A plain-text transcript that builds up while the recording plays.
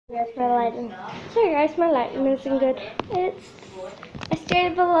Guys, my lighting. Sorry guys, my lighting isn't good. I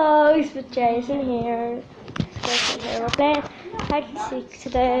started vlogs with Jason here. We're playing hide and seek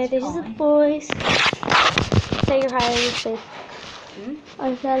today. These are the boys. Say your hide and seek.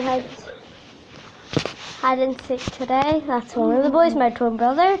 I said hide and seek today. That's one of the boys, my twin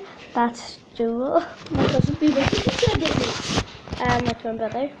brother. That's Jewel. My cousin people. My twin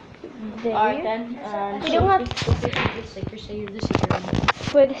brother. Alright then. We don't have the seeker, so you're the seeker.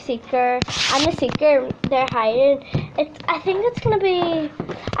 We're the seeker. I'm the seeker. They're hiding. I think it's gonna be.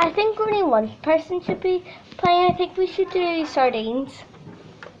 I think only one person should be playing. I think we should do sardines.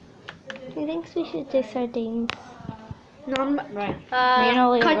 He thinks we should do sardines. Right. Me and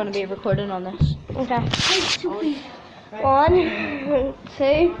Ollie are going to be recording on this. Okay. 1,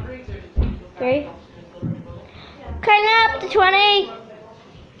 2, 3. Counting up to 20.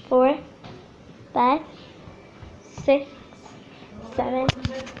 4, 5, 6, 7,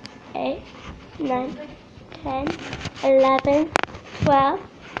 8, 9, 10, 11, 12,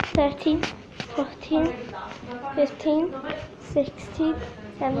 13, 14, 15, 16,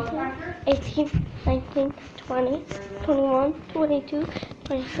 17, 18, 19, 20, 21, 22,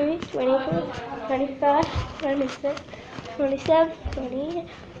 23, 24, 25, 26, 27, 28,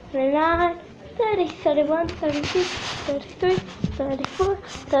 29, 30, 31, 32, 33, 34,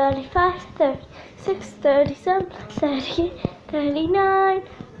 35, 36, 37, 38, 39,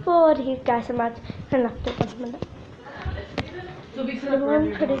 40. Guys, I'm out. Turn up to 1 minute.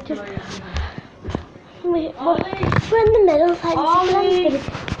 41, 42. Wait, well, we're in the middle of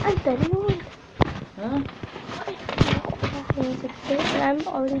I'm 31. Huh? I'm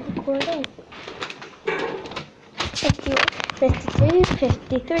already recording. 51, 52,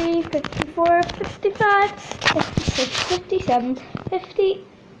 53, 54, 55, 56, 57,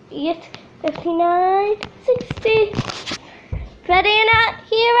 58, 59, 60. Ready or not?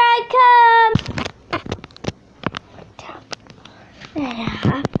 Here I come! And I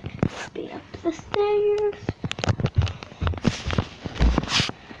have to be up the stairs.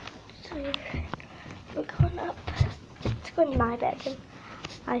 So we're going up. Let's go to my bedroom.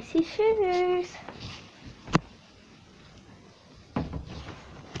 I see sugars.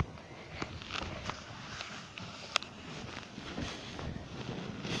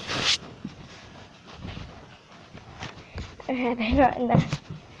 Okay, they're not in there.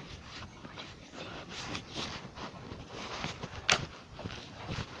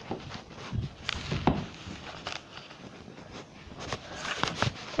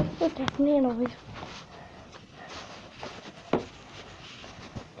 They're definitely in always.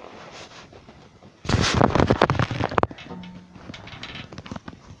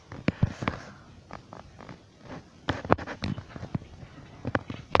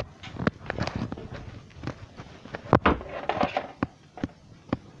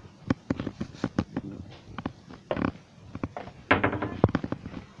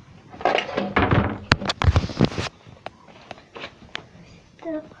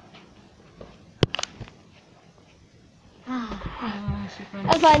 I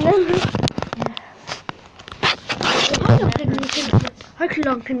find them. How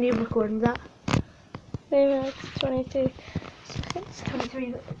long can you record that? 3 minutes, 22 seconds,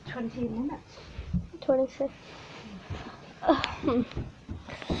 20 minutes. 26. Alright,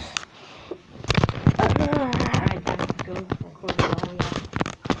 then go record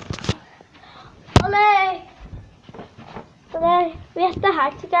Ollie! Ollie, we have to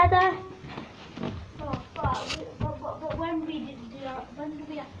hide together. Oh, but when we didn't do that, when did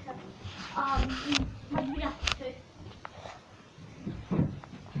we have to? When did we have to?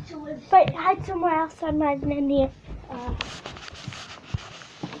 So But hide somewhere else. I'm hiding in here.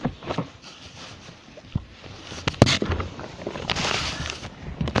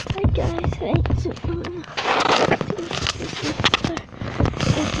 Hi guys, thanks for coming.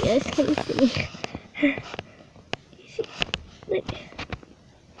 You guys can see me. You see, look.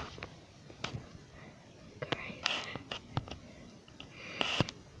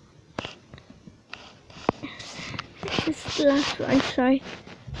 This is the last one, sorry.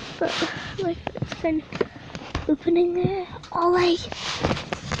 But my foot's been opening there. Ollie!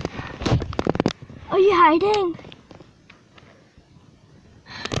 Are you hiding?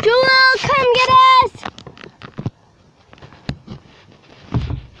 Jewel, come get us!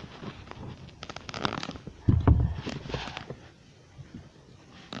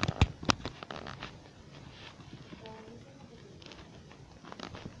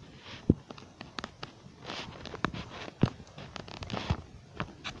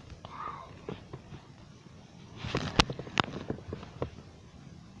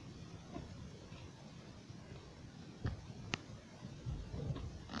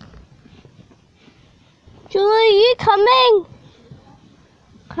 Julie, are you coming?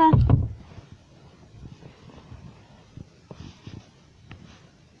 Okay.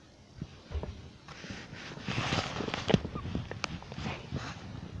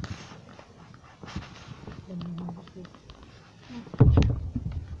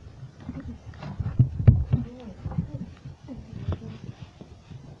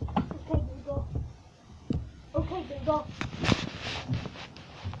 Okay, Google.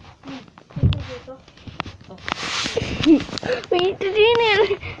 Wait, did you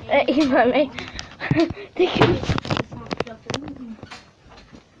need you mommy?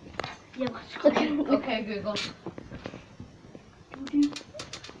 Okay, Google.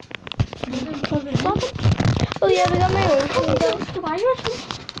 Oh yeah, we got my room.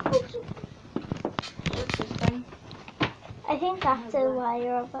 I think that's a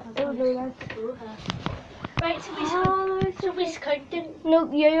wire, but I don't know. Right, so we counting.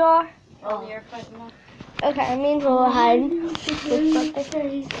 No, you are. Oh, you're fighting that. Okay, it means we'll hide.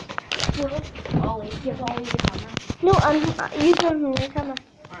 Ollie, give Ollie the camera. No, you can from your camera.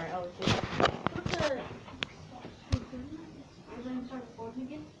 Alright, Ollie, do What's the...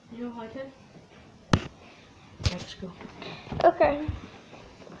 you know how to? Let's go. Okay.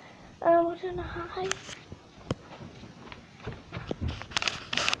 We're gonna hide.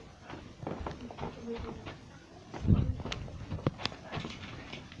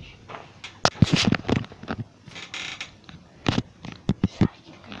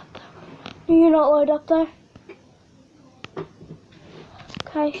 You're not allowed up there.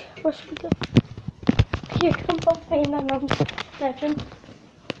 Okay, where should we go? Here, come behind my mum's bedroom.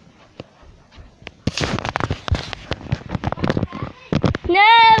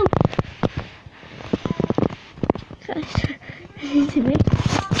 No! Guys, listen to me.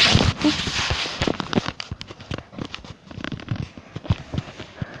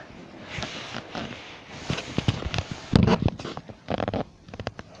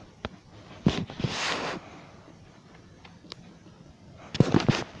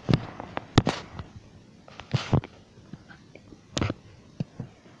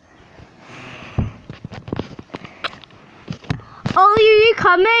 Ollie, are you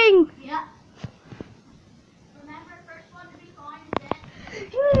coming? Yeah. Remember, first one to be found is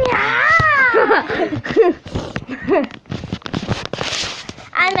dead.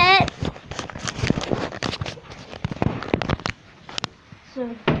 I'm it. So,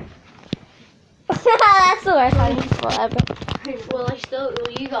 That's the worst one ever. well,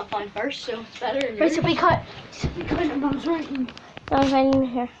 you got found first, so it's better than Right, yours. so we cut. Mom's right. I'm finding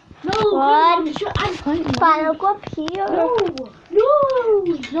here. No, What? I'm pointing. Fine, I'll go up here.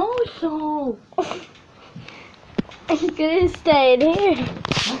 No, so. I'm gonna stay in here.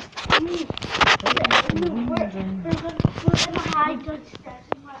 We're gonna hide downstairs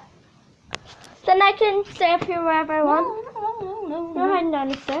and what? Then I can stay up here wherever I want. No. You're hiding down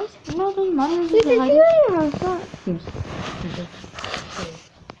the stairs. No, doesn't matter. We can do it.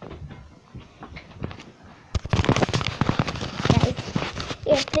 Guys,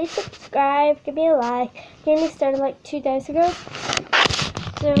 yeah, please subscribe, give me a like. We only started like 2 days ago.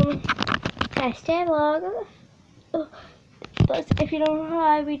 So, hashtag vlog. Oh, but if you don't know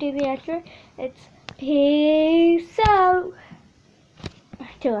how we do the outro, it's peace out.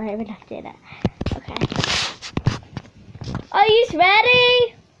 Don't worry, we're not doing that. Okay. Are you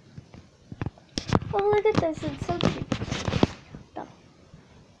ready? Oh, look at this. It's so cute. Stop.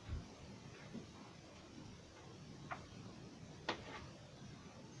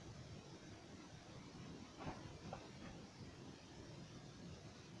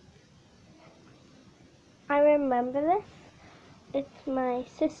 I remember this. It's my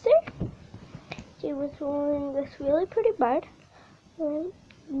sister. She was wearing this really pretty bird. Right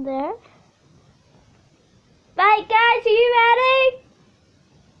there. Right, guys, are you ready?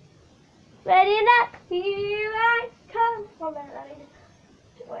 Ready or not? Here I come. Hold on,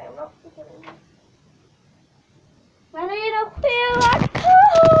 wait, I'm not beginning. Ready or not? Here I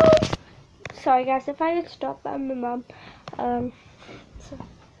come. Sorry, guys, if I could stop that, my mom. So.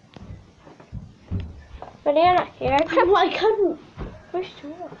 Ready or not? Here I come. I couldn't. Where's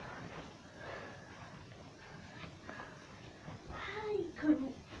Joel? I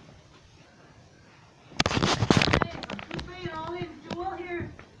couldn't.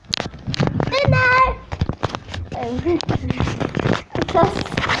 Don't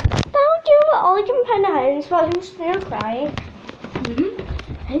do it. All I can find out is while he's there crying.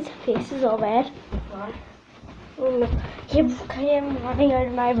 His face is all red. Why? He came running out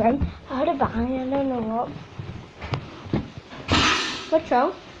of my room. I heard a bang. I don't know what. What's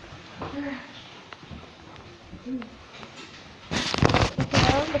wrong?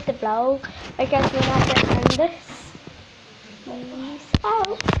 What's wrong with the vlog. I guess we're not getting this.